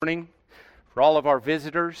Morning. For all of our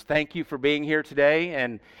visitors, thank you for being here today.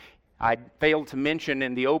 And I failed to mention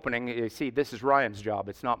in the opening, you see, this is Ryan's job.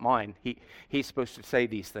 It's not mine. He's supposed to say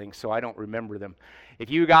these things, so I don't remember them. If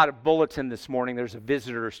you got a bulletin this morning, there's a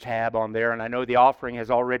visitors tab on there, and I know the offering has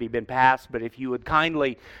already been passed, but if you would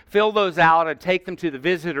kindly fill those out and take them to the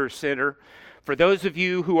visitors center. For those of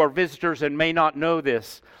you who are visitors and may not know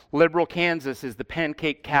this, Liberal, Kansas is the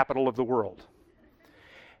pancake capital of the world.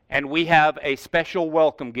 And we have a special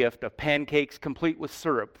welcome gift of pancakes complete with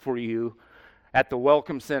syrup for you at the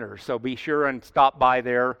Welcome Center. So be sure and stop by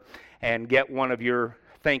there and get one of your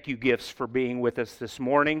thank you gifts for being with us this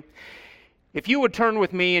morning. If you would turn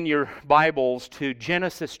with me in your Bibles to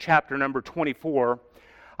Genesis chapter number 24,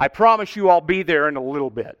 I promise you I'll be there in a little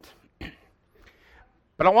bit.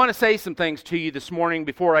 But I want to say some things to you this morning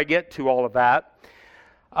before I get to all of that.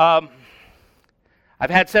 I've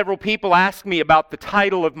had several people ask me about the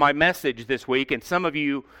title of my message this week, and some of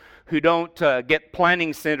you who don't get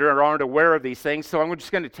Planning Center or aren't aware of these things, so I'm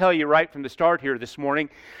just going to tell you right from the start here this morning.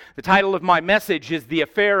 The title of my message is The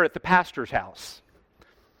Affair at the Pastor's House.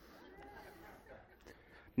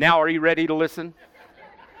 Now, are you ready to listen?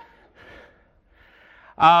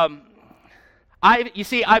 I've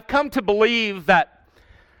come to believe that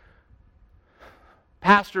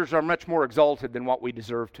pastors are much more exalted than what we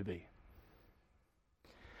deserve to be.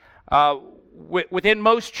 Within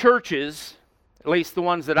most churches, at least the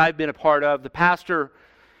ones that I've been a part of, the pastor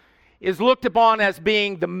is looked upon as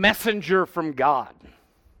being the messenger from God.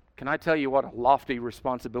 Can I tell you what a lofty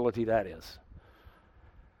responsibility that is?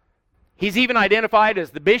 He's even identified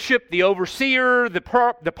as the bishop, the overseer, the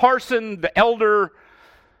parson, the elder,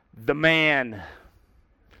 the man,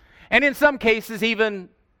 and in some cases even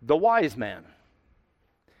the wise man.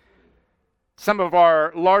 Some of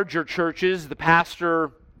our larger churches, the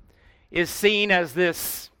pastor is seen as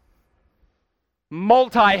this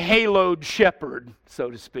multi-haloed shepherd,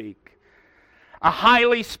 so to speak. A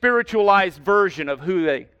highly spiritualized version of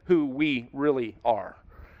who we really are.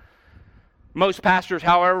 Most pastors,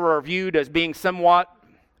 however, are viewed as being somewhat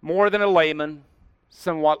more than a layman,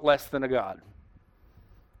 somewhat less than a god.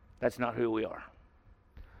 That's not who we are.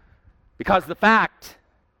 Because the fact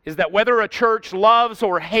is that whether a church loves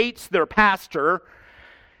or hates their pastor,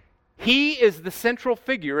 he is the central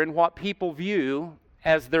figure in what people view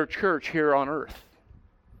as their church here on earth.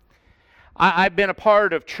 I've been a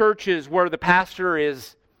part of churches where the pastor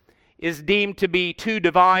is deemed to be too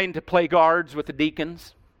divine to play guards with the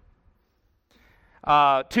deacons,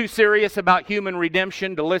 too serious about human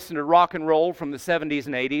redemption to listen to rock and roll from the 70s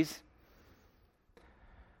and 80s,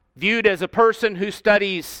 viewed as a person who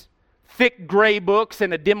studies thick gray books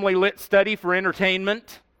in a dimly lit study for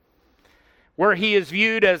entertainment, where he is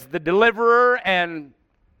viewed as the deliverer, and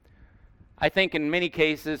I think in many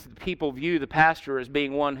cases people view the pastor as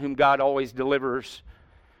being one whom God always delivers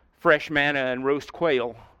fresh manna and roast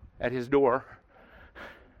quail at his door.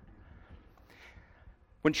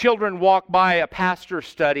 When children walk by a pastor's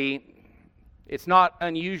study, it's not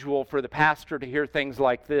unusual for the pastor to hear things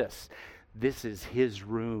like this: "This is his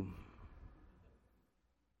room.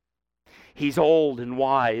 He's old and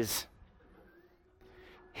wise.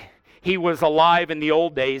 He was alive in the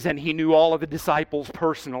old days, and he knew all of the disciples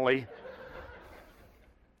personally."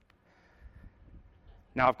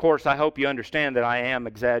 Now, of course, I hope you understand that I am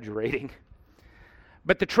exaggerating.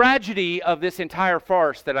 But the tragedy of this entire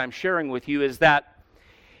farce that I'm sharing with you is that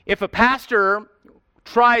if a pastor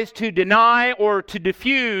tries to deny or to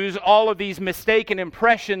diffuse all of these mistaken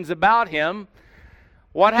impressions about him,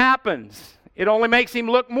 what happens? It only makes him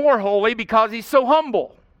look more holy because he's so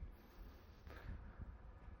humble.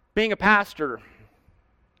 Being a pastor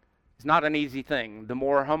is not an easy thing. The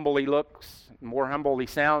more humble he looks, the more humble he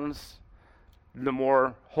sounds, the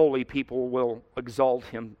more holy people will exalt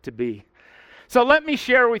him to be. So let me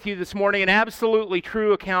share with you this morning an absolutely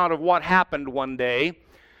true account of what happened one day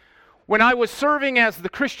when I was serving as the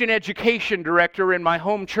Christian education director in my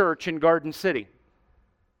home church in Garden City.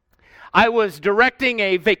 I was directing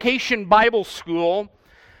a vacation Bible school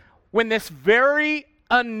when this very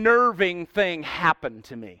unnerving thing happened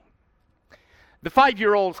to me. The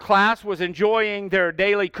 5-year-olds class was enjoying their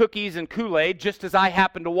daily cookies and Kool-Aid just as I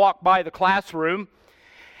happened to walk by the classroom.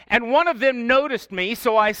 And one of them noticed me,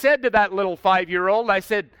 so I said to that little 5-year-old, I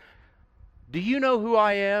said, "Do you know who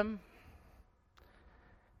I am?"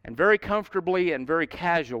 And very comfortably and very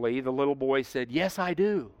casually, the little boy said, "Yes, I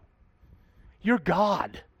do. You're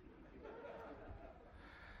God."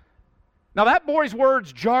 Now that boy's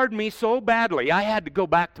words jarred me so badly, I had to go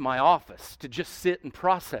back to my office to just sit and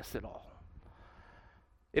process it all.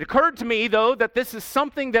 It occurred to me, though, that this is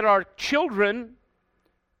something that our children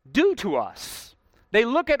do to us. They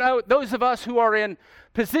look at those of us who are in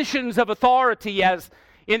positions of authority as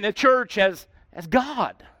in the church as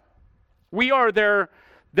God. We are their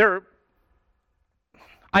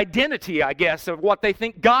identity, I guess, of what they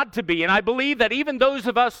think God to be. And I believe that even those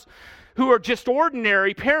of us who are just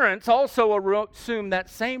ordinary parents also assume that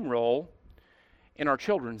same role in our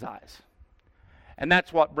children's eyes. And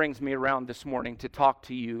that's what brings me around this morning to talk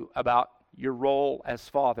to you about your role as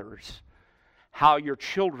fathers, how your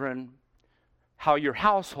children, how your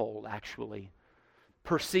household actually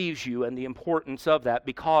perceives you and the importance of that,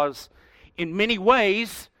 because in many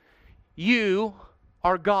ways, you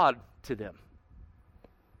are God to them.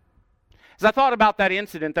 As I thought about that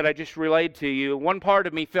incident that I just relayed to you, one part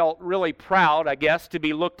of me felt really proud, I guess, to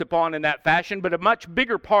be looked upon in that fashion, but a much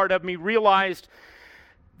bigger part of me realized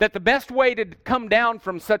that the best way to come down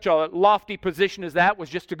from such a lofty position as that was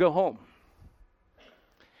just to go home.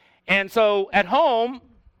 And so at home,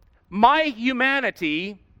 my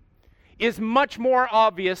humanity is much more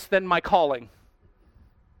obvious than my calling.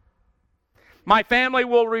 My family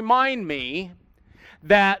will remind me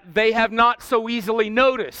that they have not so easily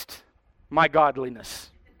noticed my godliness.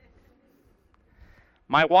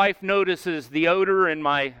 My wife notices the odor in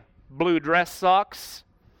my blue dress socks,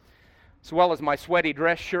 as well as my sweaty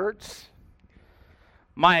dress shirts.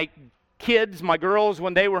 My kids, my girls,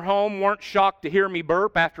 when they were home, weren't shocked to hear me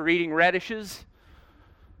burp after eating radishes.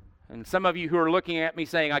 And some of you who are looking at me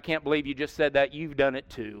saying, I can't believe you just said that, you've done it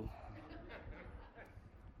too.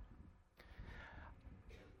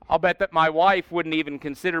 I'll bet that my wife wouldn't even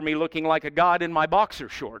consider me looking like a god in my boxer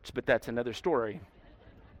shorts, but that's another story.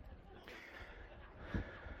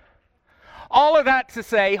 All of that to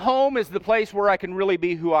say, home is the place where I can really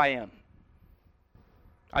be who I am.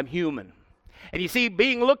 I'm human. And you see,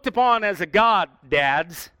 being looked upon as a god,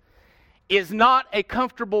 dads, is not a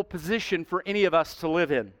comfortable position for any of us to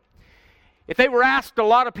live in. If they were asked, a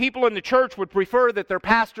lot of people in the church would prefer that their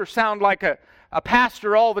pastor sound like a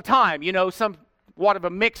pastor all the time. You know, somewhat of a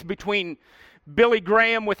mix between Billy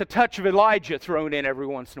Graham with a touch of Elijah thrown in every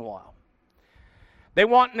once in a while. They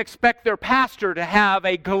want and expect their pastor to have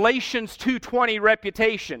a Galatians 2:20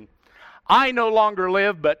 reputation. I no longer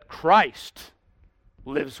live, but Christ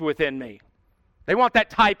lives within me. They want that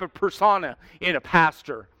type of persona in a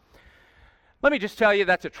pastor. Let me just tell you,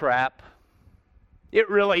 that's a trap. It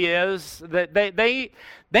really is. That they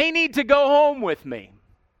need to go home with me.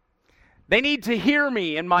 They need to hear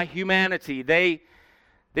me in my humanity. They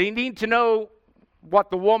need to know what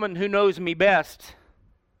the woman who knows me best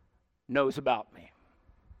knows about me.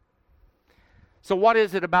 So what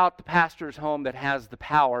is it about the pastor's home that has the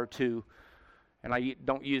power to, and I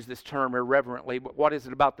don't use this term irreverently, but what is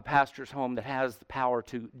it about the pastor's home that has the power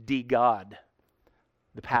to de-God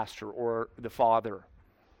the pastor or the father?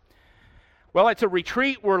 Well, it's a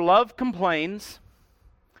retreat where love complains,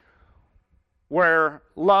 where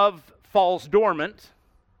love falls dormant.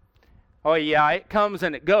 Oh yeah, it comes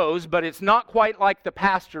and it goes, but it's not quite like the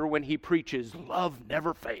pastor when he preaches, love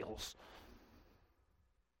never fails.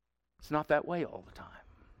 It's not that way all the time.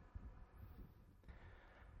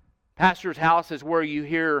 Pastor's house is where you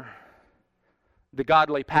hear the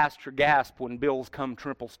godly pastor gasp when bills come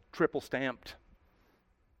triple stamped.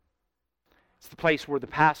 It's the place where the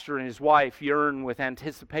pastor and his wife yearn with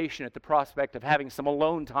anticipation at the prospect of having some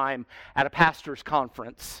alone time at a pastor's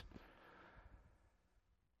conference.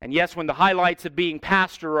 And yes, when the highlights of being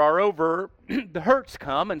pastor are over, the hurts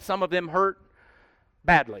come, and some of them hurt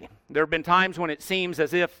badly. There have been times when it seems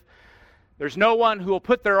as if there's no one who will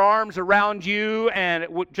put their arms around you and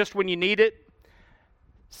just when you need it,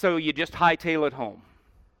 so you just hightail it home.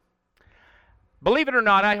 Believe it or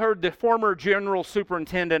not, I heard the former general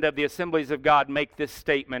superintendent of the Assemblies of God make this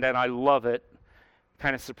statement, and I love it.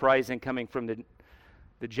 Kind of surprising coming from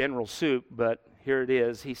the general soup, but here it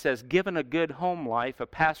is. He says, given a good home life, a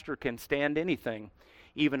pastor can stand anything,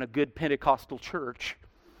 even a good Pentecostal church.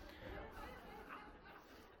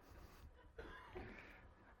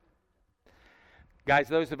 Guys,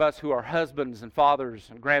 those of us who are husbands and fathers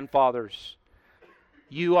and grandfathers,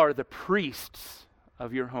 you are the priests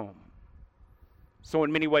of your home. So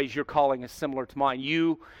in many ways, your calling is similar to mine.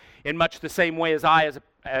 You, in much the same way as I,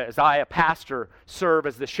 a pastor, serve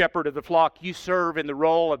as the shepherd of the flock, you serve in the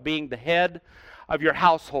role of being the head of your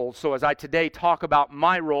household. So as I today talk about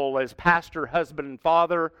my role as pastor, husband, and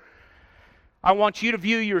father, I want you to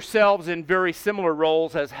view yourselves in very similar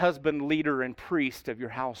roles as husband, leader, and priest of your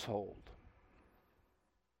household.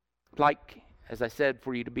 I'd like, as I said,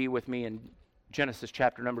 for you to be with me in Genesis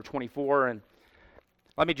chapter number 24. And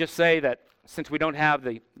let me just say that since we don't have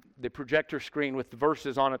the projector screen with the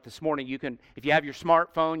verses on it this morning, you can, if you have your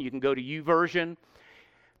smartphone, you can go to YouVersion.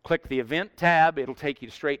 Click the event tab. It'll take you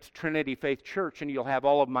straight to Trinity Faith Church, and you'll have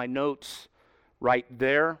all of my notes right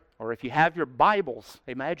there. Or if you have your Bibles,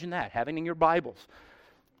 imagine that, having in your Bibles.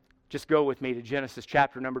 Just go with me to Genesis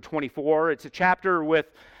chapter number 24. It's a chapter with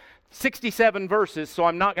 67 verses, so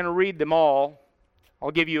I'm not going to read them all. I'll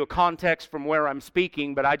give you a context from where I'm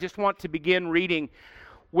speaking, but I just want to begin reading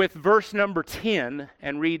with verse number 10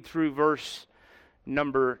 and read through verse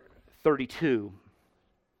number 32.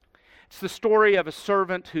 It's the story of a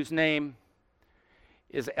servant whose name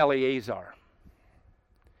is Eleazar.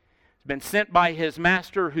 He's been sent by his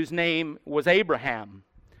master whose name was Abraham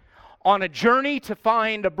on a journey to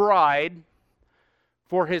find a bride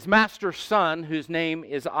for his master's son whose name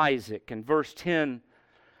is Isaac. And verse 10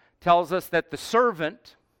 tells us that the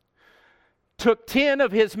servant took 10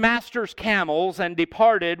 of his master's camels and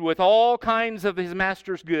departed with all kinds of his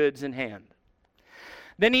master's goods in hand.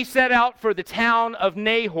 Then he set out for the town of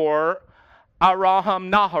Nahor,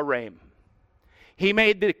 Aram Naharaim. He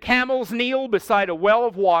made the camels kneel beside a well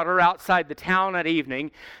of water outside the town at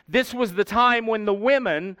evening. This was the time when the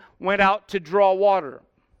women went out to draw water.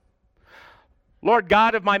 Lord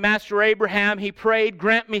God of my master Abraham, he prayed,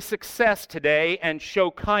 grant me success today and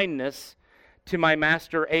show kindness to my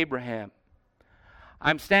master Abraham.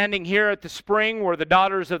 I'm standing here at the spring where the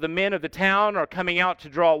daughters of the men of the town are coming out to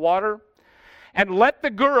draw water. And let the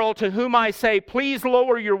girl to whom I say, please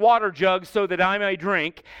lower your water jug so that I may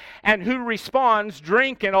drink, and who responds,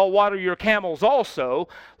 drink and I'll water your camels also,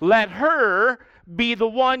 let her be the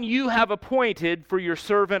one you have appointed for your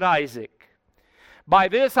servant Isaac. By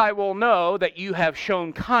this I will know that you have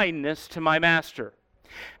shown kindness to my master.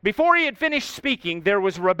 Before he had finished speaking, there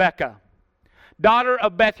was Rebekah, daughter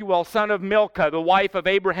of Bethuel, son of Milcah, the wife of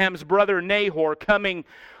Abraham's brother Nahor, coming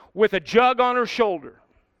with a jug on her shoulder.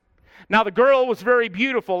 Now the girl was very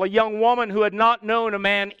beautiful, a young woman who had not known a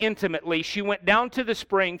man intimately. She went down to the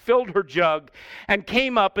spring, filled her jug, and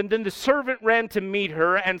came up, and then the servant ran to meet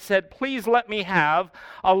her and said, please let me have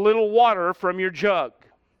a little water from your jug.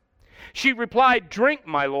 She replied, drink,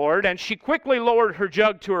 my lord, and she quickly lowered her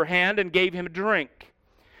jug to her hand and gave him a drink.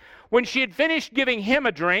 When she had finished giving him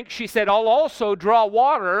a drink, she said, I'll also draw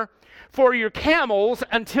water for your camels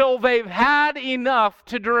until they've had enough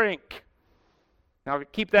to drink. Now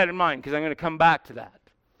keep that in mind because I'm going to come back to that.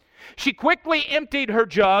 She quickly emptied her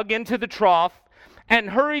jug into the trough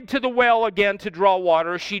and hurried to the well again to draw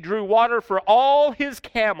water. She drew water for all his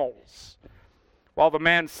camels, while the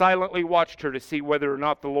man silently watched her to see whether or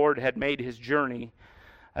not the Lord had made his journey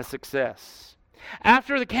a success.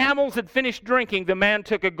 After the camels had finished drinking, the man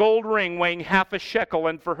took a gold ring weighing half a shekel,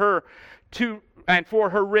 and for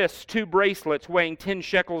her wrists 2 bracelets weighing 10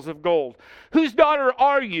 shekels of gold. Whose daughter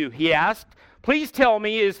are you? He asked. Please tell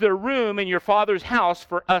me, is there room in your father's house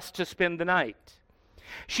for us to spend the night?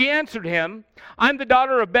 She answered him, I'm the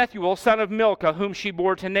daughter of Bethuel, son of Milcah, whom she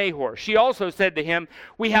bore to Nahor. She also said to him,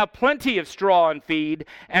 we have plenty of straw and feed,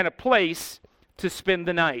 and a place to spend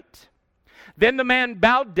the night. Then the man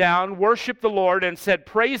bowed down, worshipped the Lord, and said,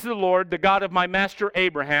 praise the Lord, the God of my master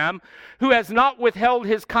Abraham, who has not withheld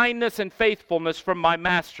his kindness and faithfulness from my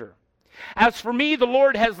master. As for me, the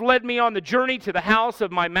Lord has led me on the journey to the house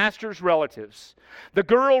of my master's relatives. The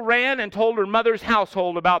girl ran and told her mother's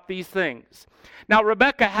household about these things. Now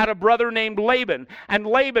Rebekah had a brother named Laban, and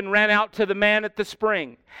Laban ran out to the man at the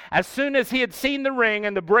spring. As soon as he had seen the ring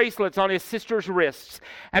and the bracelets on his sister's wrists,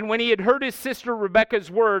 and when he had heard his sister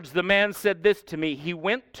Rebekah's words, the man said this to me. He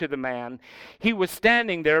went to the man. He was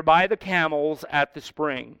standing there by the camels at the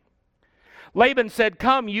spring. Laban said,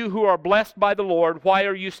 come, you who are blessed by the Lord, why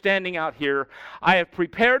are you standing out here? I have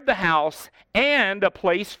prepared the house and a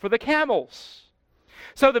place for the camels.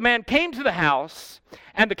 So the man came to the house,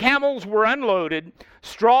 and the camels were unloaded,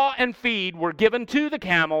 straw and feed were given to the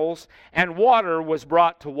camels, and water was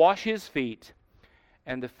brought to wash his feet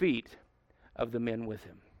and the feet of the men with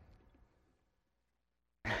him.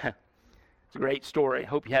 It's a great story. I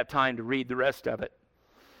hope you have time to read the rest of it.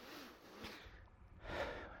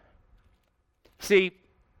 See,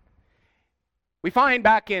 we find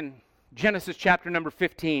back in Genesis chapter number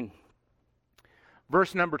 15,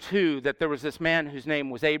 verse number 2, that there was this man whose name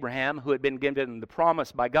was Abraham, who had been given the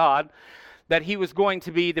promise by God that he was going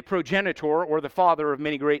to be the progenitor or the father of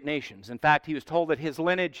many great nations. In fact, he was told that his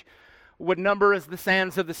lineage would number as the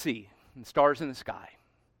sands of the sea and stars in the sky.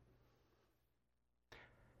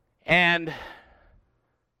 And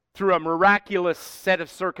through a miraculous set of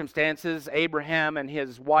circumstances, Abraham and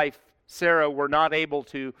his wife Sarah were not able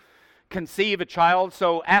to conceive a child,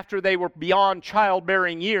 so after they were beyond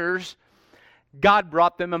childbearing years, God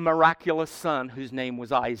brought them a miraculous son whose name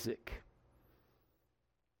was Isaac.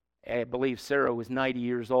 I believe Sarah was 90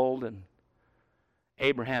 years old, and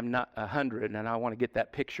Abraham 100, and I want to get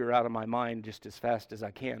that picture out of my mind just as fast as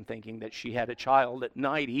I can, thinking that she had a child at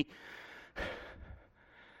 90.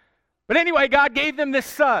 But anyway, God gave them this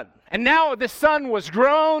son. And now this son was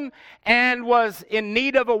grown and was in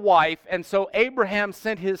need of a wife. And so Abraham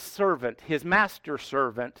sent his servant, his master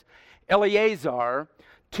servant, Eliezer,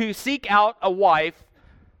 to seek out a wife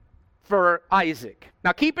for Isaac.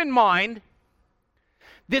 Now keep in mind,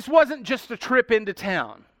 this wasn't just a trip into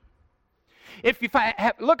town. If you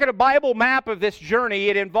look at a Bible map of this journey,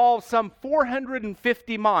 it involves some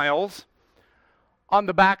 450 miles on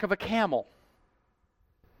the back of a camel.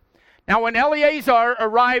 Now, when Eliezer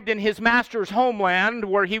arrived in his master's homeland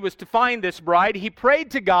where he was to find this bride, he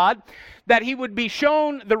prayed to God that he would be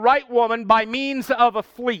shown the right woman by means of a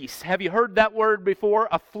fleece. Have you heard that word before?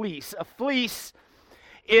 A fleece. A fleece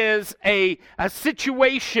is a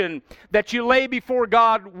situation that you lay before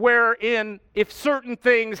God wherein if certain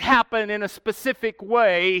things happen in a specific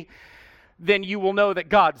way, then you will know that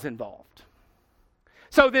God's involved.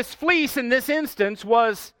 So this fleece in this instance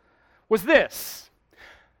was this.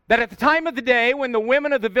 That at the time of the day when the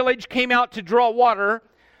women of the village came out to draw water,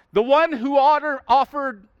 the one who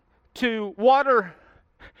offered to water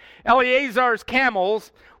Eliezer's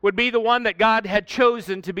camels would be the one that God had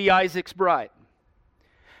chosen to be Isaac's bride.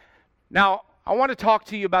 Now, I want to talk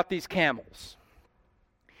to you about these camels.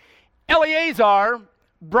 Eliezer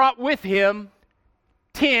brought with him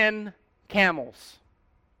 10 camels.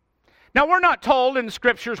 Now, we're not told in the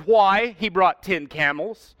scriptures why he brought 10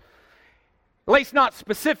 camels. At least not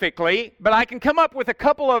specifically, but I can come up with a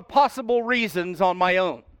couple of possible reasons on my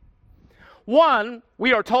own. One,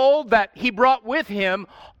 we are told that he brought with him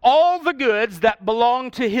all the goods that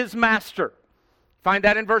belonged to his master. Find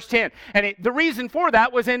that in verse 10. And the reason for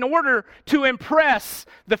that was in order to impress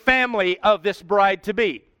the family of this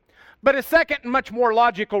bride-to-be. But a second and much more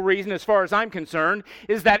logical reason, as far as I'm concerned,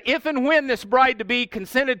 is that if and when this bride-to-be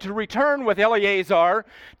consented to return with Eliezer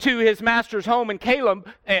to his master's home in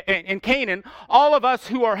Canaan, all of us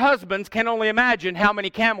who are husbands can only imagine how many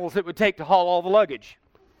camels it would take to haul all the luggage.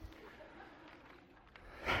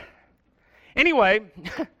 Anyway,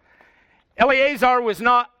 Eliezer was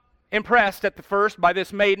not impressed at the first by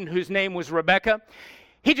this maiden whose name was Rebekah.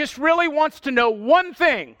 He just really wants to know one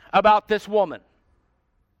thing about this woman.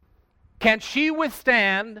 Can she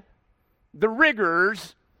withstand the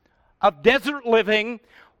rigors of desert living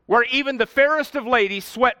where even the fairest of ladies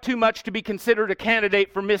sweat too much to be considered a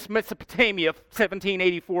candidate for Miss Mesopotamia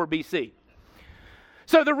 1784 BC?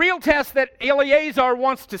 So the real test that Eliezer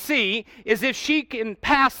wants to see is if she can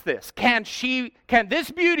pass this. Can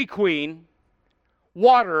this beauty queen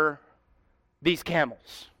water these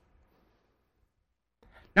camels?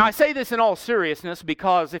 Now I say this in all seriousness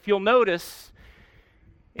because if you'll notice,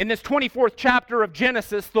 in this 24th chapter of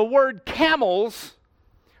Genesis, the word camels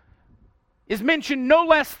is mentioned no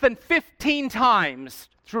less than 15 times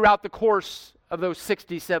throughout the course of those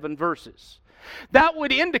 67 verses. That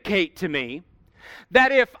would indicate to me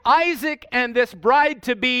that if Isaac and this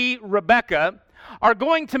bride-to-be, Rebekah, are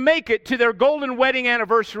going to make it to their golden wedding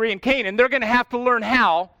anniversary in Canaan, they're going to have to learn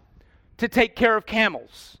how to take care of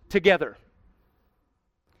camels together.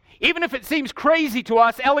 Even if it seems crazy to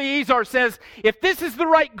us, Eliezer says, if this is the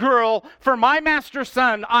right girl for my master's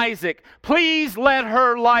son, Isaac, please let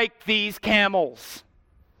her like these camels.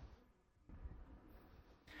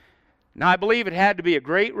 Now, I believe it had to be a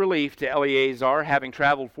great relief to Eliezer, having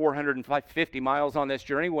traveled 450 miles on this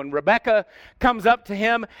journey, when Rebekah comes up to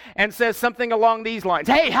him and says something along these lines.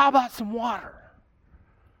 Hey, how about some water?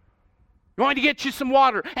 You want me to get you some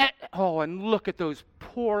water? And look at those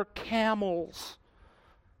poor camels.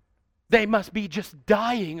 They must be just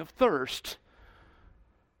dying of thirst.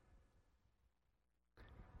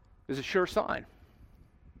 It's a sure sign.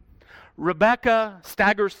 Rebekah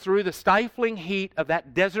staggers through the stifling heat of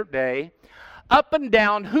that desert day, up and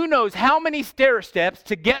down who knows how many stair steps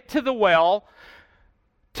to get to the well,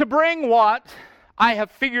 to bring what I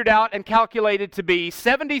have figured out and calculated to be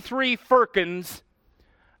 73 firkins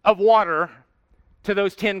of water to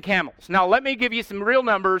those 10 camels. Now, let me give you some real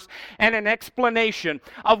numbers and an explanation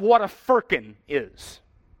of what a firkin is.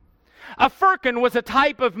 A firkin was a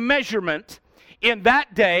type of measurement in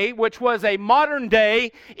that day, which was a modern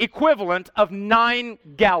day equivalent of 9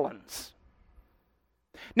 gallons.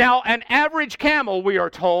 Now, an average camel, we are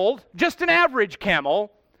told, just an average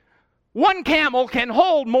camel, one camel can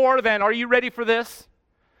hold more than, are you ready for this?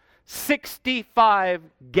 65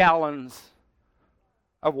 gallons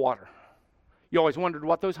of water. You always wondered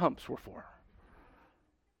what those humps were for.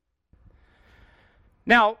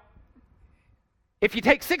 Now, if you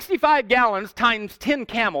take 65 gallons times 10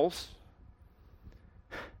 camels,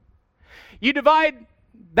 you divide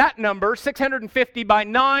that number, 650 by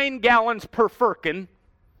 9 gallons per firkin,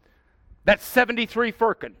 that's 73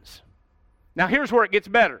 firkins. Now here's where it gets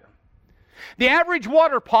better. The average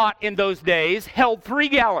water pot in those days held 3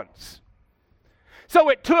 gallons. So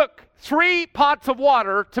it took 3 pots of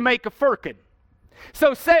water to make a firkin.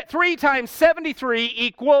 So 3 times 73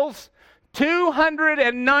 equals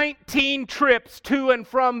 219 trips to and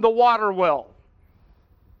from the water well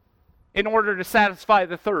in order to satisfy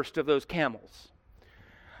the thirst of those camels.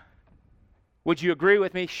 Would you agree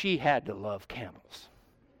with me? She had to love camels.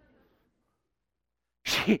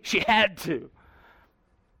 She had to.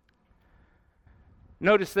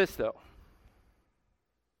 Notice this, though.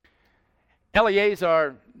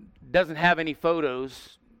 Eleazar doesn't have any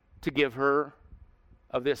photos to give her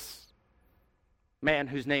of this man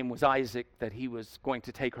whose name was Isaac that he was going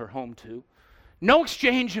to take her home to. No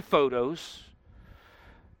exchange of photos.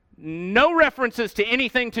 No references to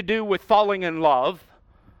anything to do with falling in love.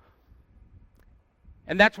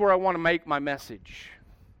 And that's where I want to make my message.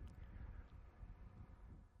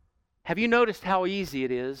 Have you noticed how easy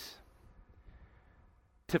it is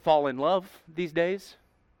to fall in love these days?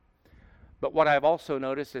 But what I've also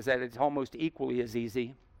noticed is that it's almost equally as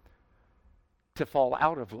easy to fall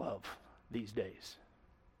out of love these days.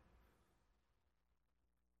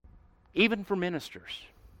 Even for ministers.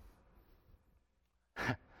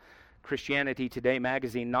 Christianity Today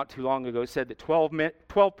magazine not too long ago said that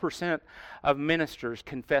 12% of ministers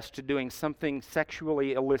confessed to doing something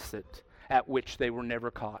sexually illicit at which they were never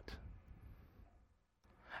caught.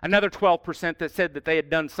 Another 12% that said that they had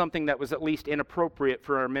done something that was at least inappropriate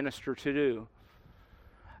for a minister to do.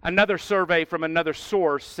 Another survey from another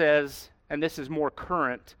source says, and this is more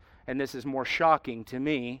current, and this is more shocking to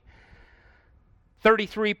me,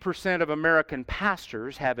 33% of American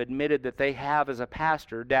pastors have admitted that they have, as a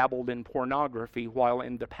pastor, dabbled in pornography while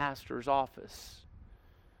in the pastor's office.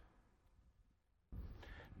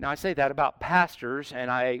 Now, I say that about pastors,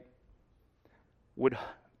 and I would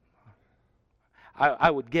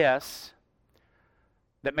guess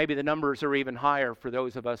that maybe the numbers are even higher for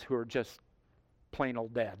those of us who are just plain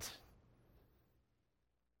old dads.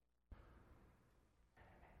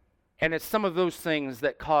 And it's some of those things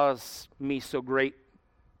that cause me so great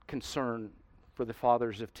concern for the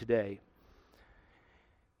fathers of today.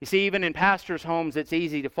 You see, even in pastors' homes, it's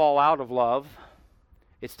easy to fall out of love.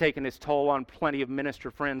 It's taken its toll on plenty of minister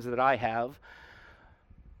friends that I have.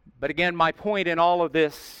 But again, my point in all of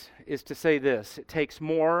this is to say this: it takes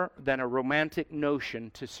more than a romantic notion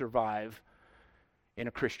to survive in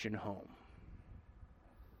a Christian home.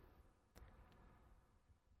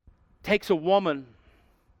 It takes a woman.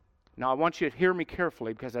 Now, I want you to hear me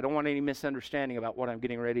carefully because I don't want any misunderstanding about what I'm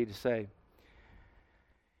getting ready to say.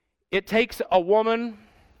 It takes a woman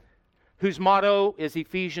whose motto is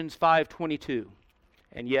Ephesians 5:22.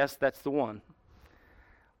 And yes, that's the one.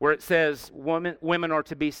 Where it says women are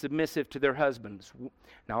to be submissive to their husbands.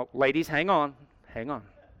 Now, ladies, hang on.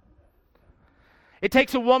 It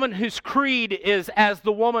takes a woman whose creed is as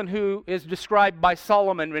the woman who is described by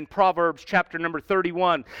Solomon in Proverbs chapter number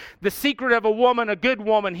 31. The secret of a woman, a good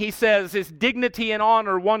woman, he says, is dignity and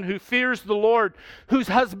honor, one who fears the Lord, whose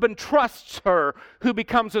husband trusts her, who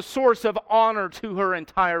becomes a source of honor to her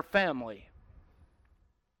entire family.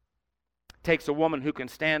 It takes a woman who can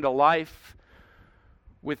stand a life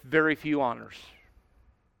with very few honors.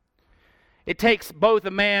 It takes both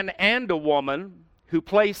a man and a woman who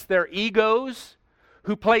place their egos,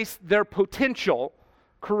 who place their potential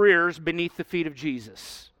careers beneath the feet of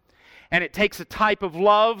Jesus. And it takes a type of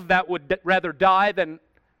love that would rather die than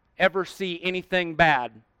ever see anything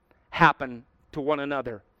bad happen to one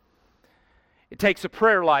another. It takes a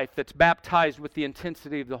prayer life that's baptized with the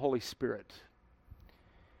intensity of the Holy Spirit.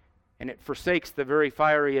 And it forsakes the very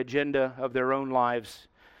fiery agenda of their own lives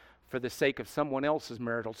for the sake of someone else's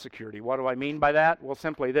marital security. What do I mean by that? Well,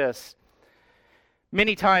 simply this.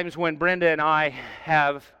 Many times when Brenda and I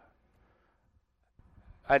have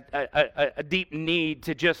a deep need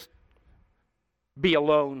to just be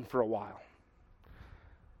alone for a while,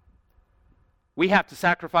 we have to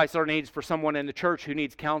sacrifice our needs for someone in the church who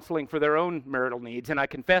needs counseling for their own marital needs. And I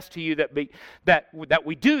confess to you that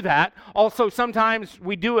we do that. Also, sometimes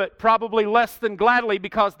we do it probably less than gladly,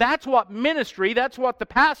 because that's what ministry, that's what the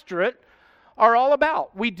pastorate are all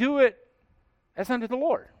about. We do it as unto the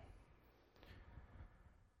Lord.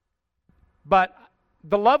 But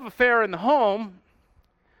the love affair in the home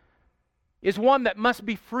is one that must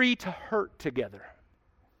be free to hurt together,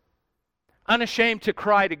 unashamed to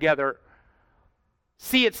cry together,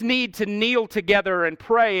 see its need to kneel together and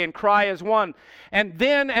pray and cry as one. And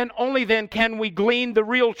then and only then can we glean the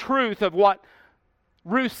real truth of what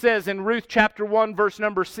Ruth says in Ruth chapter 1, verse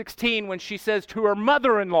number 16, when she says to her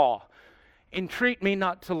mother-in-law, "Entreat me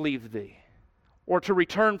not to leave thee, or to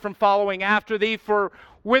return from following after thee, for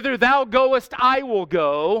whither thou goest I will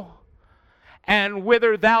go, and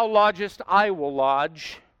whither thou lodgest I will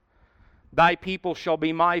lodge. Thy people shall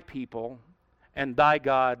be my people, and thy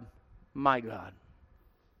God my God."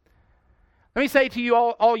 Let me say to you,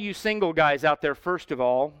 all you single guys out there, first of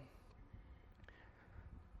all,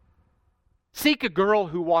 seek a girl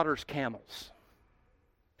who waters camels.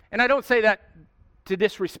 And I don't say that to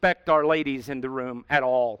disrespect our ladies in the room at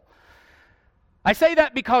all. I say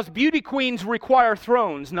that because beauty queens require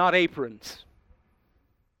thrones, not aprons.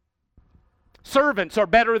 Servants are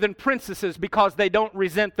better than princesses because they don't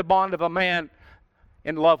resent the bond of a man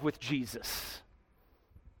in love with Jesus.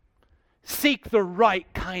 Seek the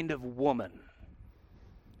right kind of woman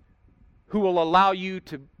who will allow you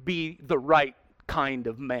to be the right kind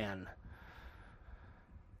of man.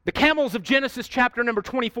 The camels of Genesis chapter number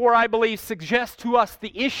 24, I believe, suggest to us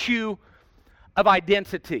the issue of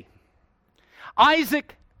identity.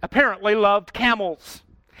 Isaac apparently loved camels.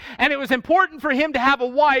 And it was important for him to have a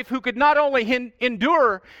wife who could not only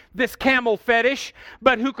endure this camel fetish,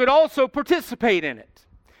 but who could also participate in it.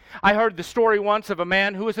 I heard the story once of a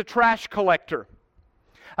man who was a trash collector,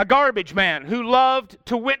 a garbage man who loved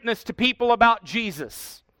to witness to people about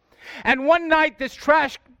Jesus. And one night this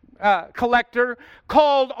trash collector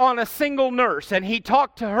called on a single nurse, and he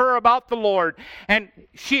talked to her about the Lord, and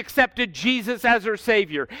she accepted Jesus as her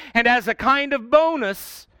Savior. And as a kind of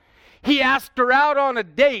bonus, he asked her out on a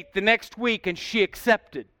date the next week, and she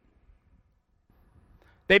accepted.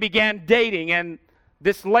 They began dating, and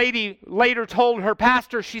this lady later told her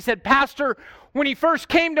pastor, she said, "Pastor, when he first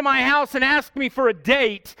came to my house and asked me for a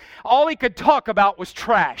date, all he could talk about was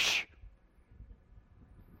trash.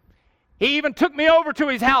 He even took me over to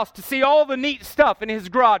his house to see all the neat stuff in his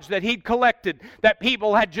garage that he'd collected that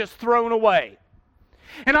people had just thrown away.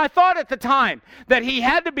 And I thought at the time that he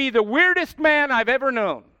had to be the weirdest man I've ever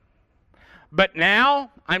known. But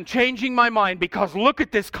now I'm changing my mind because look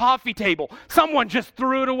at this coffee table. Someone just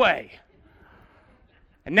threw it away.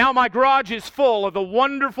 And now my garage is full of the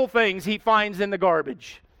wonderful things he finds in the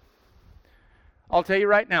garbage." I'll tell you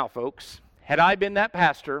right now, folks, had I been that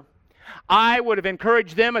pastor, I would have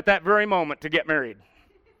encouraged them at that very moment to get married.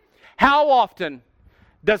 How often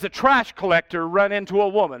does a trash collector run into a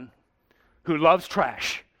woman who loves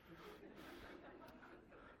trash?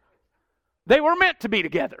 They were meant to be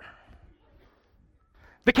together.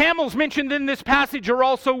 The camels mentioned in this passage are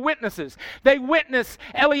also witnesses. They witness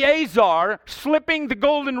Eleazar slipping the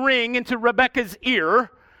golden ring into Rebekah's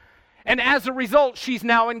ear, and as a result, she's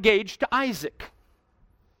now engaged to Isaac.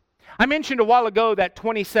 I mentioned a while ago that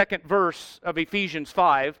 22nd verse of Ephesians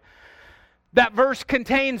 5. That verse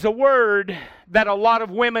contains a word that a lot of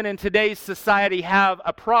women in today's society have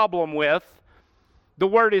a problem with. The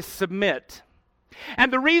word is submit.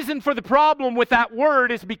 And the reason for the problem with that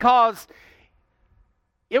word is because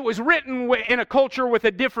it was written in a culture with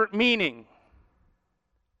a different meaning.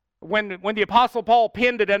 When the Apostle Paul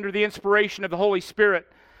penned it under the inspiration of the Holy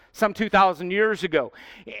Spirit some 2,000 years ago.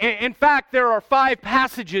 In fact, there are 5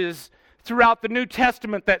 passages throughout the New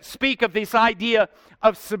Testament that speak of this idea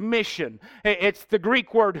of submission. It's the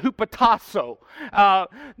Greek word hupotasso.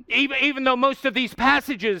 Even though most of these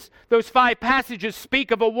passages, those 5 passages,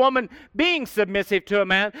 speak of a woman being submissive to a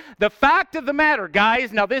man, the fact of the matter,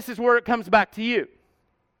 guys, now this is where it comes back to you.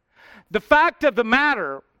 The fact of the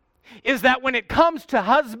matter is that when it comes to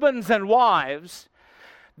husbands and wives,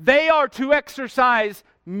 they are to exercise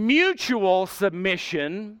mutual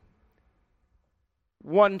submission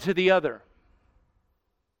one to the other.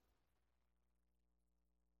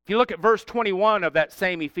 If you look at verse 21 of that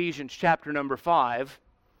same Ephesians chapter number 5,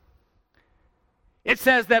 it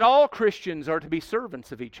says that all Christians are to be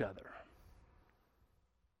servants of each other.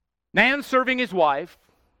 Man serving his wife,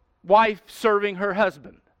 wife serving her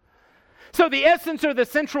husband. So the essence or the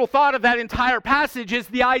central thought of that entire passage is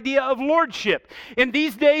the idea of lordship. In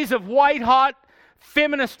these days of white-hot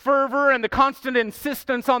feminist fervor and the constant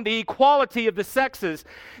insistence on the equality of the sexes,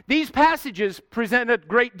 these passages present a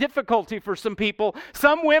great difficulty for some people.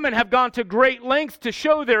 Some women have gone to great lengths to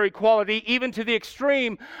show their equality, even to the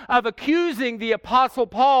extreme of accusing the Apostle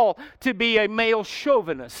Paul to be a male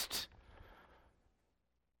chauvinist.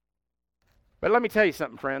 But let me tell you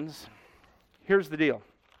something, friends. Here's the deal.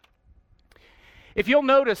 If you'll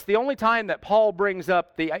notice, the only time that Paul brings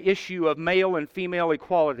up the issue of male and female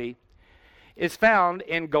equality is found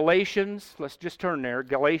in Galatians. Let's just turn there.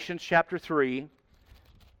 Galatians chapter 3,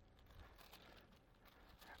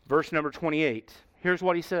 verse number 28. Here's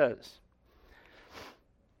what he says.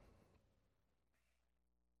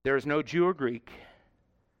 There is no Jew or Greek,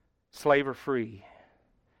 slave or free,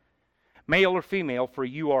 male or female, for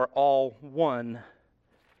you are all one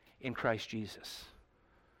in Christ Jesus.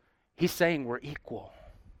 He's saying we're equal.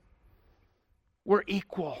 We're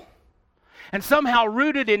equal. And somehow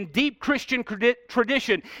rooted in deep Christian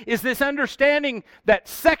tradition is this understanding that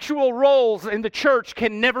sexual roles in the church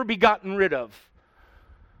can never be gotten rid of.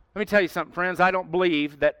 Let me tell you something, friends. I don't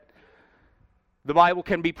believe that the Bible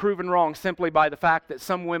can be proven wrong simply by the fact that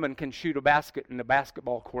some women can shoot a basket in a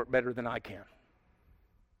basketball court better than I can.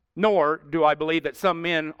 Nor do I believe that some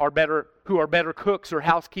men who are better cooks or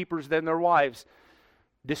housekeepers than their wives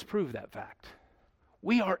disprove that fact.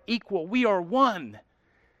 We are equal. We are one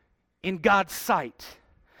in God's sight.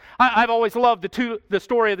 I've always loved the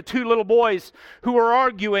story of the two little boys who were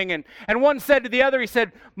arguing, and one said to the other, he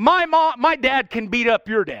said, my dad can beat up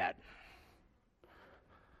your dad.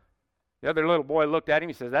 The other little boy looked at him,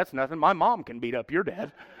 he says, that's nothing, my mom can beat up your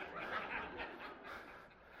dad.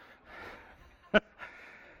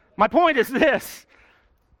 My point is this.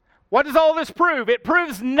 What does all this prove? It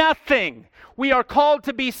proves nothing. We are called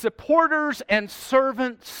to be supporters and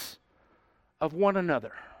servants of one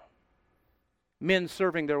another. Men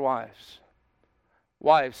serving their wives,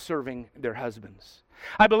 wives serving their husbands.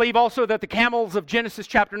 I believe also that the camels of Genesis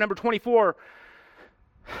chapter number 24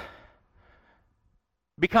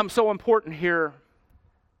 become so important here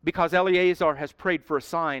because Eleazar has prayed for a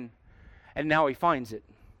sign and now he finds it.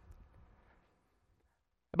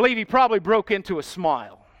 I believe he probably broke into a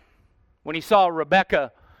smile when he saw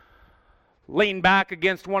Rebekah lean back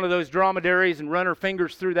against one of those dromedaries and run her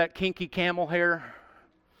fingers through that kinky camel hair.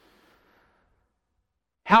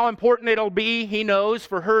 How important it'll be, he knows,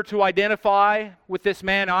 for her to identify with this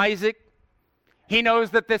man Isaac. He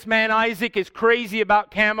knows that this man Isaac is crazy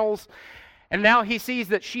about camels, and now he sees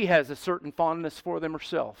that she has a certain fondness for them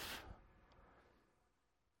herself.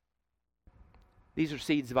 These are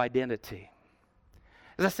seeds of identity.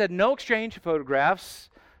 As I said, no exchange of photographs,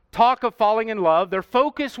 talk of falling in love. Their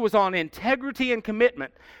focus was on integrity and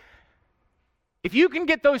commitment. If you can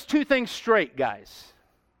get those two things straight, guys,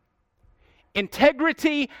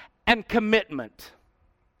 integrity and commitment,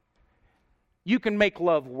 you can make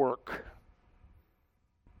love work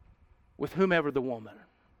with whomever the woman.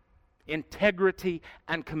 Integrity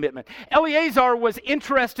and commitment. Eleazar was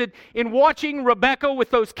interested in watching Rebekah with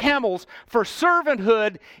those camels, for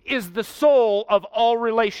servanthood is the soul of all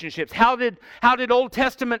relationships. How did Old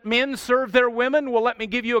Testament men serve their women? Well, let me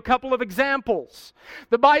give you a couple of examples.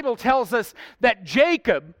 The Bible tells us that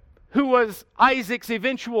Jacob, who was Isaac's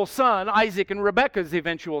eventual son, Isaac and Rebekah's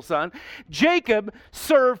eventual son, Jacob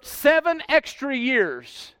served 7 extra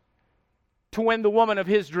years to win the woman of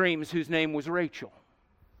his dreams, whose name was Rachel.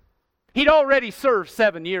 He'd already served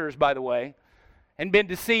 7 years, by the way, and been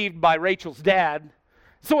deceived by Rachel's dad.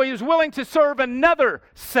 So he was willing to serve another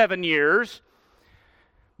 7 years.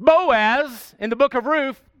 Boaz, in the book of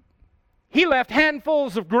Ruth, he left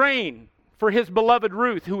handfuls of grain for his beloved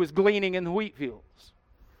Ruth, who was gleaning in the wheat fields.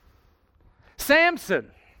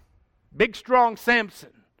 Samson, big strong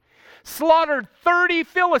Samson, slaughtered 30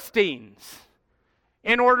 Philistines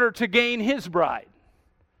in order to gain his bride.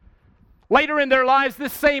 Later in their lives,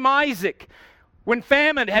 this same Isaac, when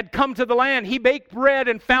famine had come to the land, he baked bread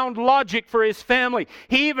and found logic for his family.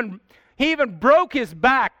 He even broke his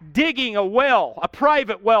back digging a well, a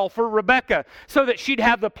private well for Rebekah, so that she'd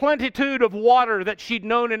have the plenitude of water that she'd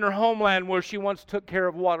known in her homeland where she once took care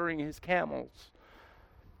of watering his camels.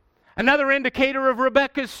 Another indicator of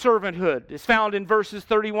Rebekah's servanthood is found in verses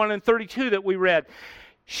 31 and 32 that we read.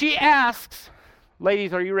 She asks,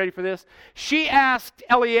 ladies, are you ready for this? She asked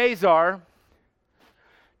Eleazar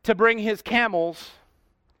to bring his camels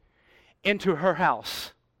into her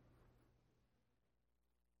house.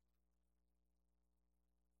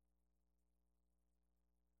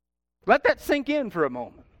 Let that sink in for a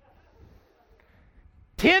moment.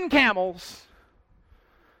 10 camels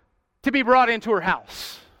to be brought into her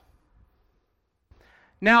house.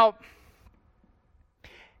 Now,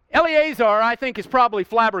 Eleazar, I think, is probably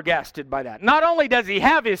flabbergasted by that. Not only does he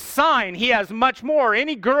have his sign, he has much more.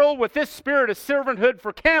 Any girl with this spirit of servanthood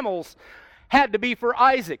for camels had to be for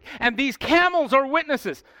Isaac. And these camels are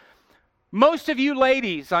witnesses. Most of you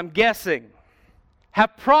ladies, I'm guessing,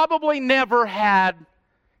 have probably never had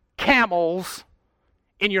camels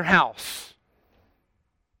in your house.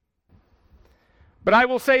 But I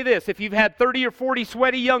will say this, if you've had 30 or 40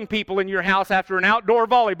 sweaty young people in your house after an outdoor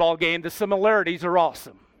volleyball game, the similarities are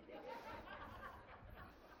awesome.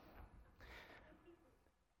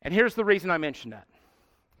 And here's the reason I mention that.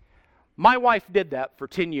 My wife did that for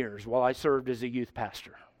 10 years while I served as a youth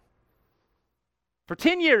pastor. For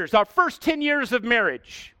 10 years, our first 10 years of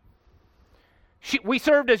marriage, we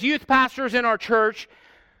served as youth pastors in our church,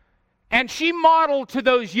 and she modeled to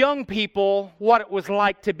those young people what it was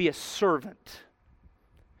like to be a servant.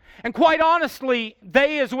 And quite honestly,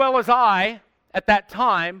 they as well as I, at that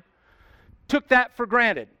time, took that for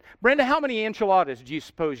granted. Brenda, how many enchiladas do you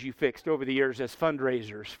suppose you fixed over the years as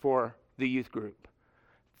fundraisers for the youth group?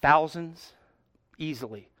 Thousands?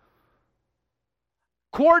 Easily.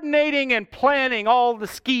 Coordinating and planning all the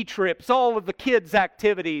ski trips, all of the kids'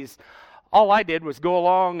 activities. All I did was go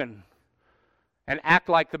along and act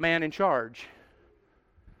like the man in charge.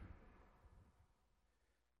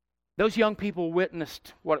 Those young people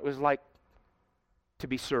witnessed what it was like to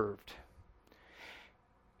be served.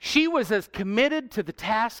 She was as committed to the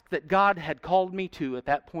task that God had called me to at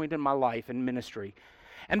that point in my life in ministry.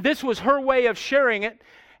 And this was her way of sharing it,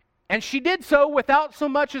 and she did so without so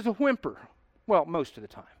much as a whimper. Well, most of the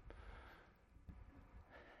time.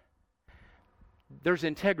 There's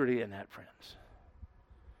integrity in that, friends.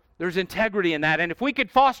 There's integrity in that. And if we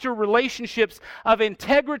could foster relationships of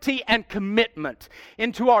integrity and commitment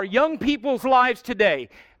into our young people's lives today,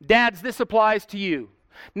 dads, this applies to you.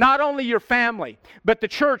 Not only your family, but the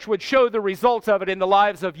church would show the results of it in the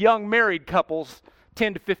lives of young married couples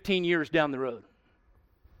 10 to 15 years down the road.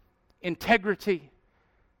 Integrity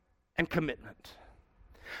and commitment.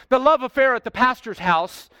 The love affair at the pastor's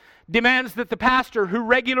house demands that the pastor, who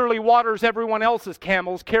regularly waters everyone else's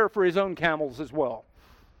camels, care for his own camels as well.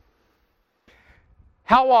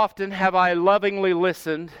 How often have I lovingly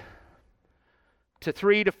listened to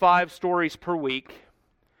 3 to 5 stories per week,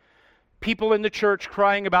 people in the church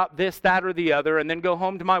crying about this, that, or the other, and then go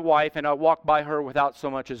home to my wife and I walk by her without so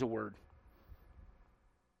much as a word?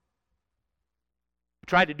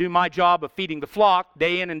 Try to do my job of feeding the flock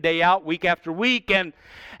day in and day out, week after week, and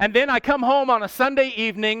then I come home on a Sunday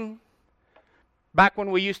evening, back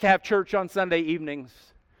when we used to have church on Sunday evenings.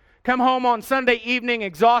 Come home on Sunday evening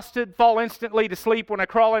exhausted, fall instantly to sleep when I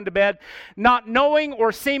crawl into bed, not knowing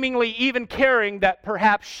or seemingly even caring that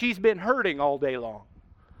perhaps she's been hurting all day long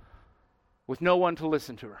with no one to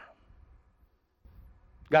listen to her.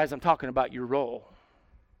 Guys, I'm talking about your role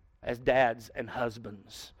as dads and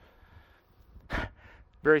husbands.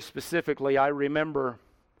 Very specifically, I remember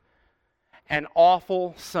an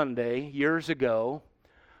awful Sunday years ago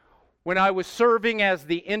when I was serving as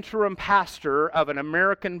the interim pastor of an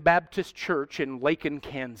American Baptist church in Lakin,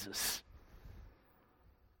 Kansas.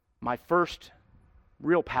 My first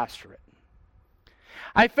real pastorate.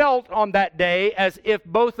 I felt on that day as if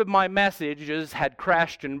both of my messages had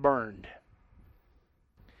crashed and burned.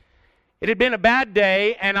 It had been a bad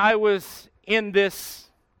day, and I was in this,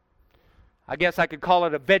 I guess I could call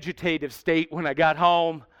it a vegetative state when I got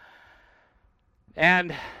home.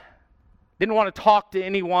 And didn't want to talk to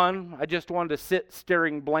anyone. I just wanted to sit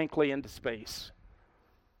staring blankly into space.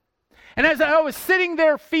 And as I was sitting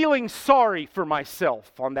there feeling sorry for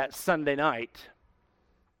myself on that Sunday night,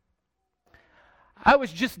 I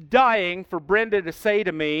was just dying for Brenda to say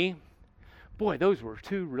to me, "Boy, those were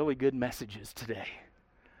 2 really good messages today."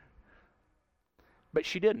 But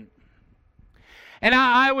she didn't. And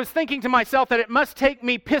I was thinking to myself that it must take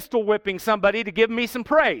me pistol whipping somebody to give me some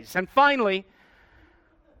praise. And finally,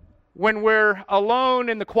 when we're alone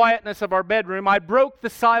in the quietness of our bedroom, I broke the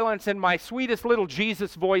silence in my sweetest little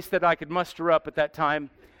Jesus voice that I could muster up at that time.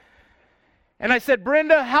 And I said,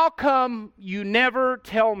 "Brenda, how come you never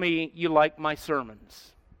tell me you like my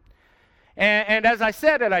sermons?" And as I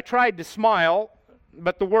said it, I tried to smile,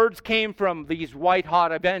 but the words came from these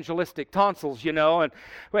white-hot evangelistic tonsils, you know, and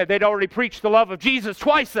they'd already preached the love of Jesus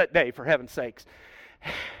twice that day, for heaven's sakes.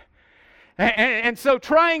 And so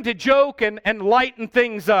trying to joke and lighten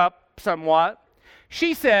things up somewhat,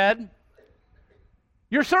 she said,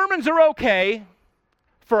 "Your sermons are okay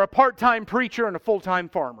for a part-time preacher and a full-time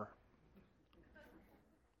farmer."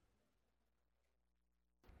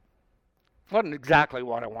 Wasn't exactly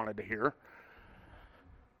what I wanted to hear.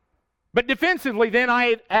 But defensively, then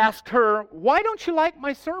I asked her, "Why don't you like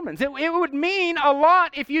my sermons?" It would mean a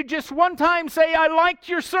lot if you just one time say, "I liked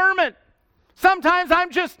your sermon." Sometimes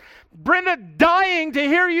I'm just, Brenda, dying to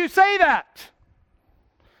hear you say that.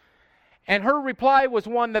 And her reply was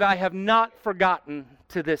one that I have not forgotten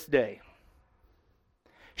to this day.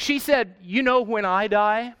 She said, "You know when I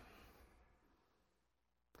die?"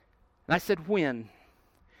 And I said, "When?"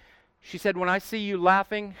 She said, "When I see you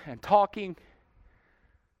laughing and talking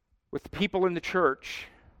with the people in the church,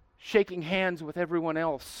 shaking hands with everyone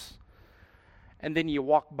else, and then you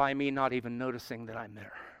walk by me not even noticing that I'm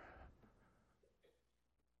there."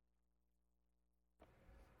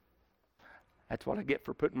 That's what I get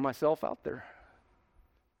for putting myself out there.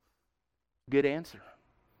 Good answer.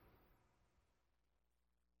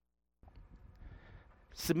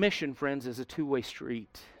 Submission, friends, is a two-way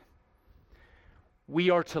street. We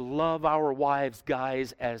are to love our wives,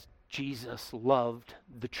 guys, as Jesus loved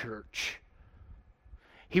the church.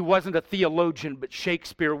 He wasn't a theologian, but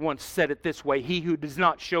Shakespeare once said it this way: he who does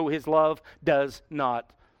not show his love does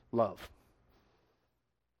not love.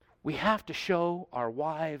 We have to show our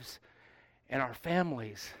wives and our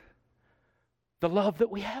families the love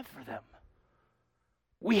that we have for them.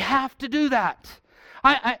 We have to do that.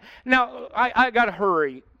 I got to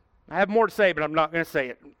hurry. I have more to say, but I'm not going to say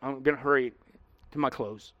it. I'm going to hurry to my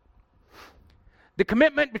close. The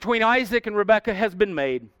commitment between Isaac and Rebekah has been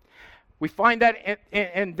made. We find that,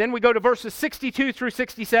 and then we go to verses 62 through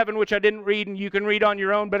 67, which I didn't read, and you can read on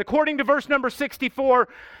your own. But according to verse number 64,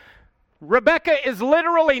 Rebekah is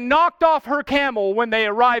literally knocked off her camel when they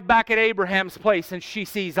arrive back at Abraham's place, and she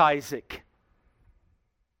sees Isaac.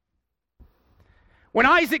 When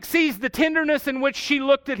Isaac sees the tenderness in which she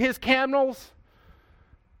looked at his camels,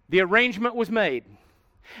 the arrangement was made.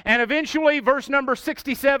 And eventually, verse number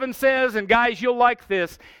 67 says, and guys, you'll like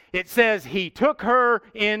this, it says, he took her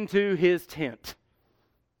into his tent.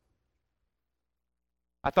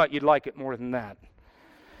 I thought you'd like it more than that.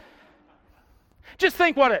 Just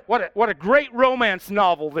think what a great romance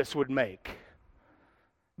novel this would make.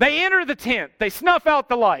 They enter the tent, they snuff out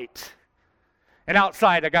the light, and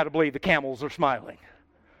outside, I got to believe, the camels are smiling.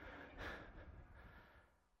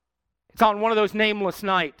 It's on one of those nameless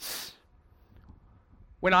nights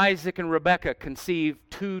when Isaac and Rebekah conceived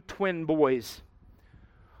two twin boys,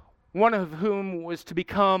 one of whom was to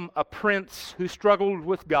become a prince who struggled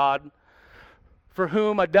with God, for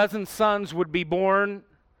whom a dozen sons would be born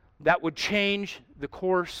that would change the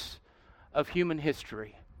course of human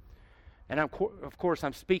history. And of course,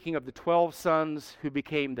 I'm speaking of the 12 sons who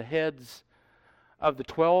became the heads of the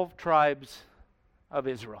 12 tribes of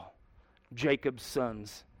Israel, Jacob's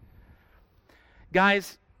sons.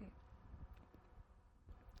 Guys,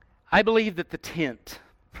 I believe that the tent,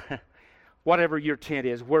 whatever your tent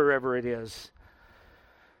is, wherever it is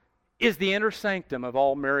the inner sanctum of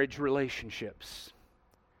all marriage relationships.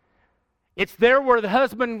 It's there where the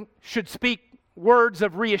husband should speak words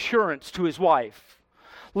of reassurance to his wife,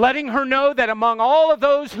 letting her know that among all of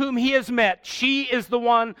those whom he has met, she is the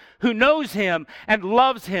one who knows him and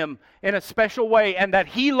loves him in a special way, and that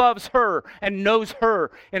he loves her and knows her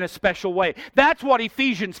in a special way. That's what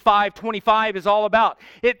Ephesians 5:25 is all about.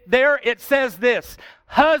 It says this: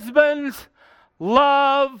 husbands,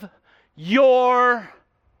 love your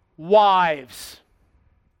wives.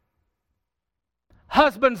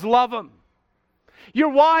 Husbands, love them. Your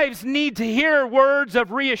wives need to hear words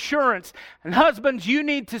of reassurance. And husbands, you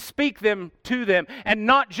need to speak them to them, and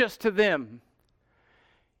not just to them.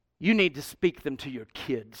 You need to speak them to your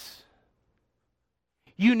kids.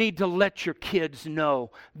 You need to let your kids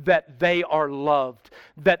know that they are loved,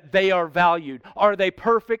 that they are valued. Are they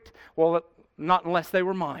perfect? Well, not unless they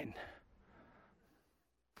were mine.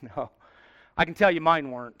 No. I can tell you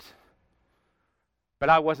mine weren't. But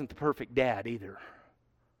I wasn't the perfect dad either.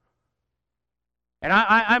 And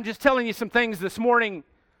I'm just telling you some things this morning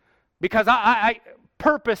because I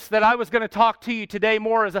purpose that I was going to talk to you today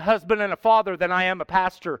more as a husband and a father than I am a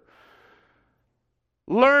pastor.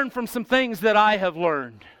 Learn from some things that I have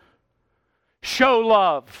learned. Show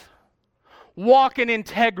love. Walk in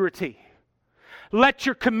integrity. Let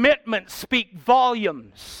your commitment speak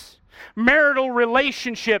volumes. Marital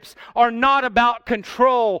relationships are not about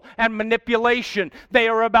control and manipulation. They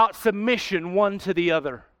are about submission one to the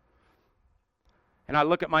other. And I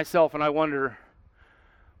look at myself and I wonder,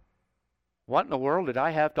 what in the world did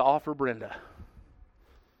I have to offer Brenda?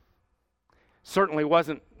 Certainly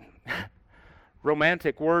wasn't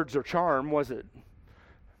romantic words or charm, was it?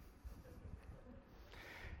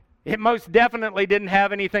 It most definitely didn't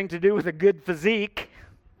have anything to do with a good physique.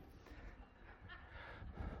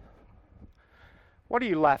 What are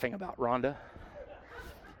you laughing about, Rhonda?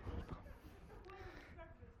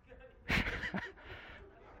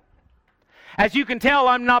 As you can tell,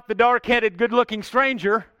 I'm not the dark-headed, good-looking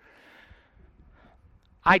stranger.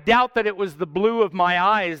 I doubt that it was the blue of my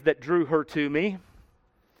eyes that drew her to me.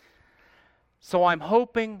 So I'm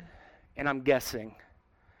hoping and I'm guessing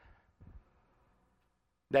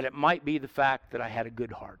that it might be the fact that I had a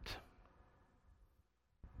good heart.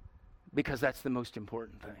 Because that's the most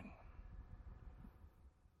important thing.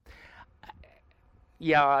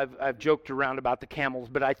 Yeah, I've joked around about the camels,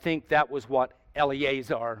 but I think that was what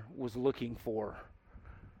Eleazar was looking for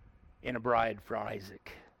in a bride for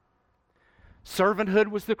Isaac. Servanthood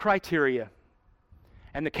was the criteria,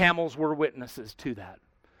 and the camels were witnesses to that.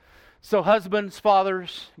 So husbands,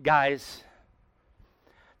 fathers, guys,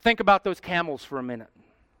 Think about those camels for a minute.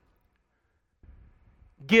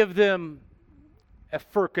 Give them a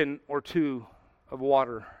firkin or two of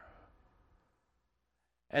water,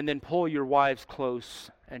 and then pull your wives close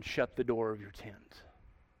and shut the door of your tent.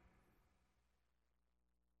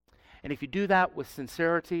 And if you do that with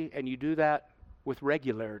sincerity and you do that with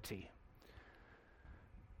regularity,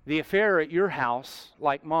 the affair at your house,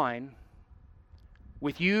 like mine,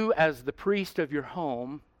 with you as the priest of your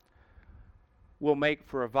home, will make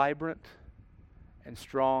for a vibrant and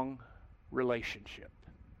strong relationship.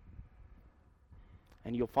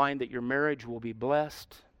 And you'll find that your marriage will be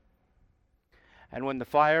blessed. And when the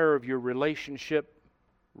fire of your relationship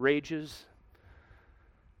rages,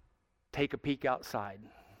 take a peek outside.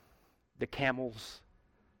 The camels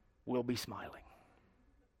will be smiling.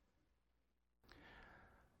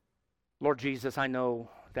 Lord Jesus, I know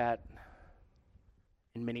that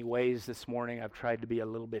in many ways this morning I've tried to be a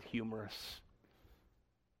little bit humorous.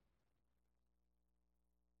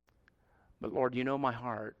 But Lord, you know my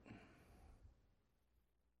heart.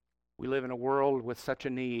 We live in a world with such a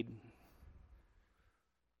need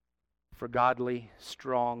for godly,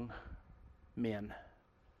 strong men.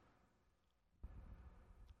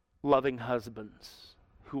 Loving husbands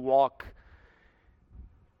who walk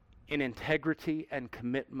in integrity and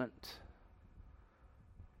commitment,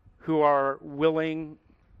 who are willing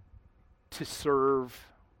to serve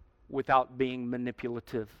without being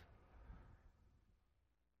manipulative,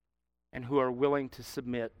 and who are willing to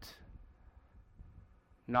submit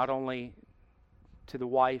not only to the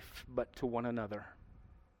wife but to one another.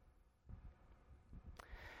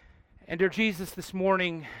 And dear Jesus, this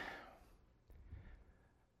morning,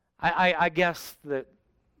 I guess that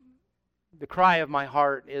the cry of my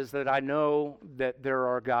heart is that I know that there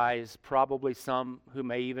are guys, probably some who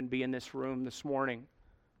may even be in this room this morning,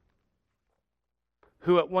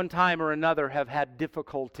 who at one time or another have had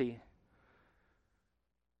difficulty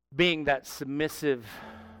being that submissive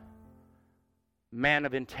man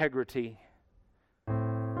of integrity,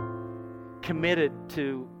 committed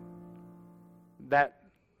to that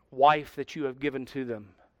wife that you have given to them.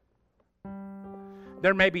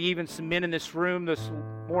 There may be even some men in this room this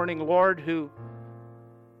morning, Lord, who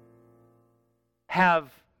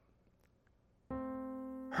have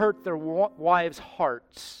hurt their wives'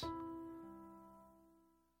 hearts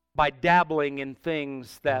by dabbling in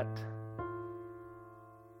things that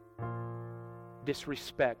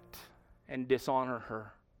disrespect and dishonor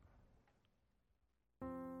her.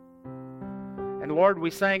 And Lord, we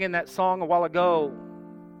sang in that song a while ago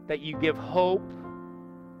that you give hope,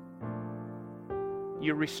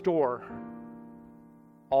 you restore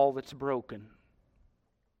all that's broken.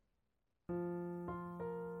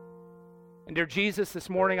 And dear Jesus, this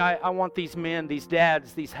morning I want these men, these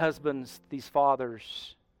dads, these husbands, these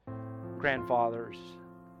fathers, grandfathers,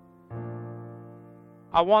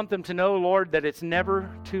 I want them to know, Lord, that it's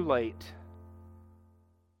never too late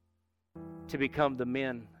to become the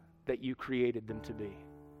men that you created them to be.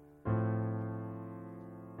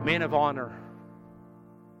 Men of honor,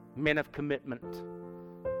 men of commitment,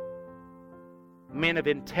 men of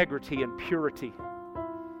integrity and purity,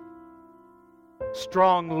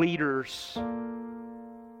 strong leaders,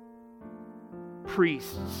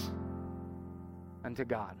 priests unto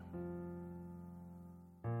God.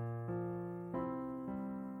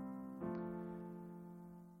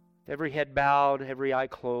 Every head bowed, every eye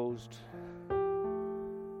closed.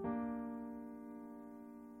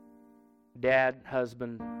 Dad,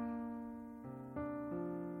 husband,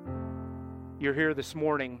 you're here this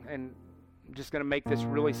morning, and I'm just going to make this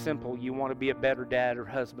really simple. You want to be a better dad or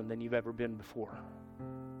husband than you've ever been before.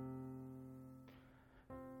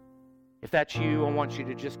 If that's you, I want you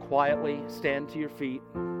to just quietly stand to your feet.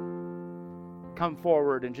 Come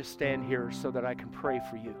forward and just stand here so that I can pray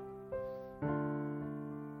for you.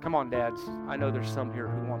 Come on, dads. I know there's some here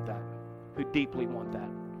who want that, who deeply want that.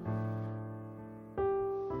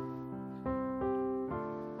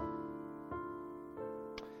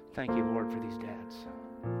 Thank you, Lord, for these dads.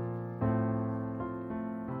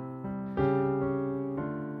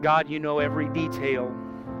 God, you know every detail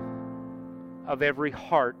of every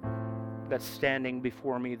heart that's standing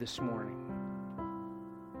before me this morning.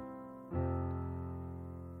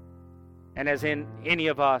 And as in any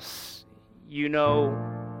of us, you know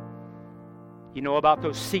about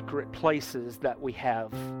those secret places that we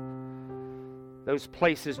have. Those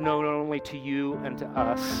places known only to you and to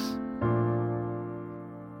us.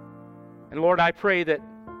 And Lord, I pray that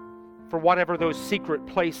for whatever those secret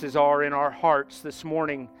places are in our hearts this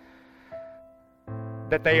morning,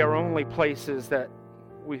 that they are only places that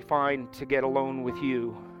we find to get alone with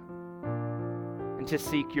you and to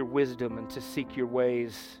seek your wisdom and to seek your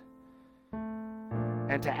ways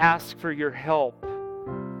and to ask for your help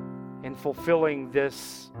in fulfilling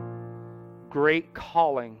this great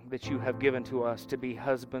calling that you have given to us to be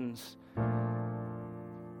husbands,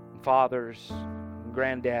 fathers,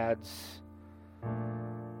 granddads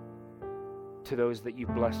to those that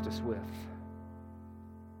you've blessed us with.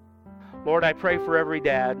 Lord, I pray for every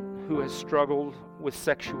dad who has struggled with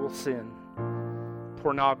sexual sin,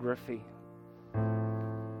 pornography.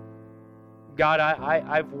 God,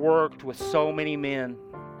 I've worked with so many men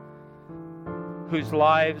whose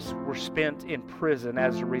lives were spent in prison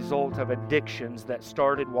as a result of addictions that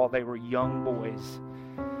started while they were young boys.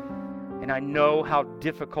 And I know how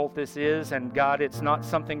difficult this is, and God, it's not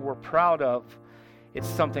something we're proud of. It's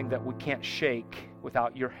something that we can't shake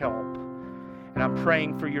without your help. And I'm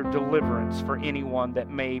praying for your deliverance for anyone that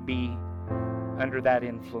may be under that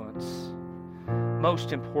influence.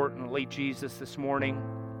 Most importantly, Jesus, this morning,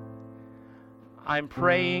 I'm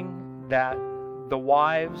praying that the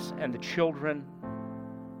wives and the children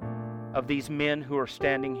of these men who are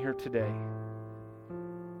standing here today,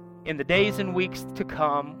 in the days and weeks to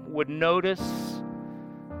come, would notice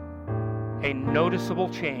a noticeable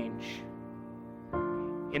change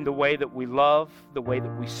in the way that we love, the way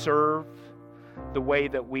that we serve, the way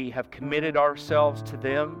that we have committed ourselves to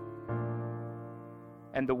them,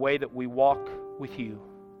 and the way that we walk with you.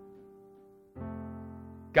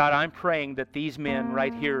 God, I'm praying that these men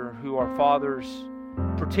right here who are fathers,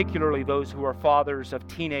 particularly those who are fathers of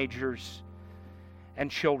teenagers and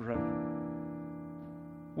children,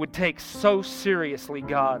 would take so seriously,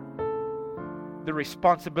 God, the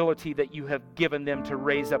responsibility that you have given them to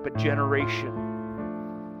raise up a generation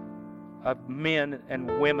of men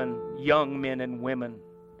and women, young men and women,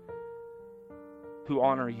 who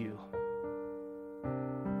honor you.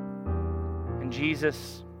 And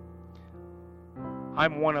Jesus,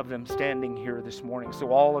 I'm one of them standing here this morning,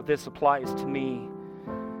 so all of this applies to me.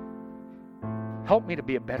 Help me to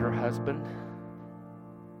be a better husband.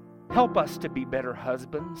 Help us to be better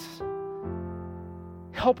husbands.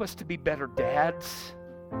 Help us to be better dads.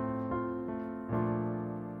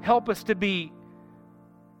 Help us to be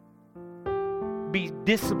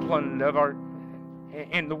disciplined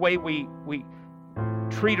in the way we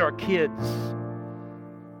treat our kids,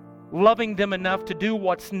 loving them enough to do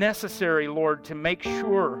what's necessary, Lord, to make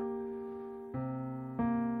sure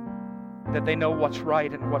that they know what's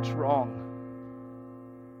right and what's wrong.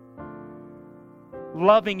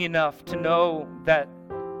 Loving enough to know that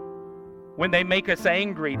when they make us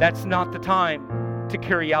angry, that's not the time to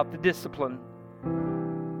carry out the discipline,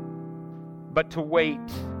 but to wait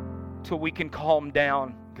till we can calm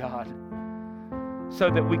down, God, so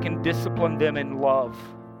that we can discipline them in love,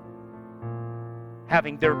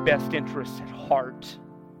 having their best interests at heart.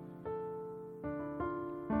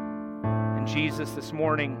 And Jesus, this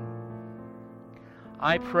morning,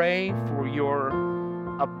 I pray for your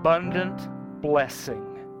abundant blessing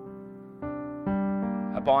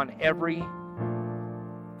upon everything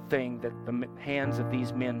that the hands of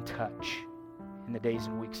these men touch in the days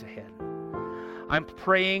and weeks ahead. I'm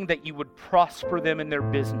praying that you would prosper them in their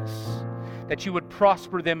business, that you would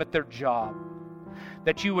prosper them at their job,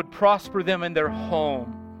 that you would prosper them in their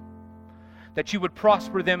home, that you would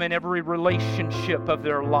prosper them in every relationship of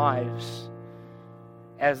their lives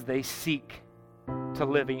as they seek to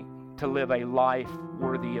live a life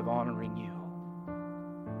worthy of honoring you.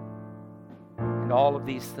 And all of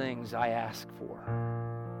these things I ask for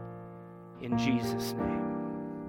in Jesus' name.